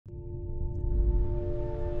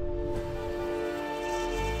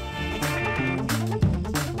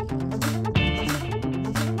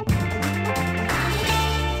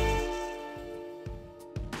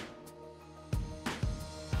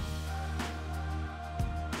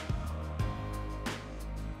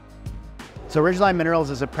So Ridgeline Minerals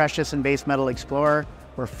is a precious and base metal explorer.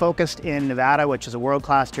 We're focused in Nevada, which is a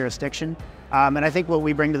world-class jurisdiction. And I think what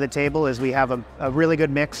we bring to the table is we have a really good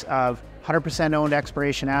mix of 100% owned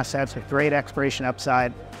exploration assets with great exploration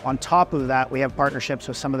upside. On top of that, we have partnerships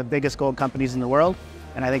with some of the biggest gold companies in the world,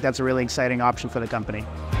 and I think that's a really exciting option for the company.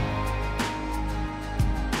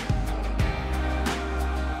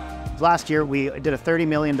 Last year, we did a $30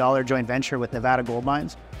 million joint venture with Nevada Gold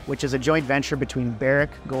Mines, which is a joint venture between Barrick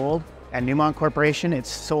Gold and Newmont Corporation. It's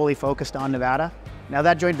solely focused on Nevada. Now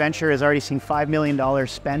that joint venture has already seen $5 million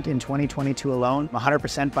spent in 2022 alone,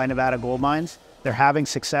 100% by Nevada Gold Mines. They're having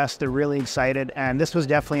success, they're really excited, and this was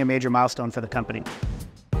definitely a major milestone for the company.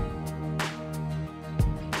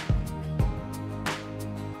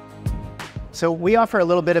 So we offer a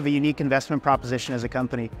little bit of a unique investment proposition as a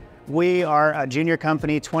company. We are a junior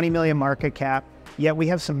company, 20 million market cap, yet we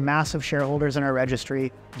have some massive shareholders in our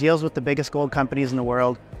registry, deals with the biggest gold companies in the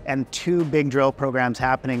world, and 2 big drill programs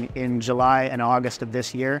happening in July and August of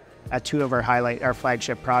this year at 2 of our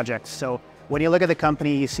flagship projects. So when you look at the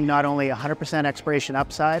company, you see not only 100% exploration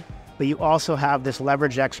upside, but you also have this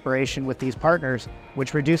leveraged exploration with these partners,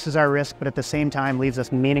 which reduces our risk, but at the same time leaves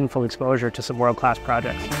us meaningful exposure to some world-class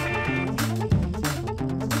projects.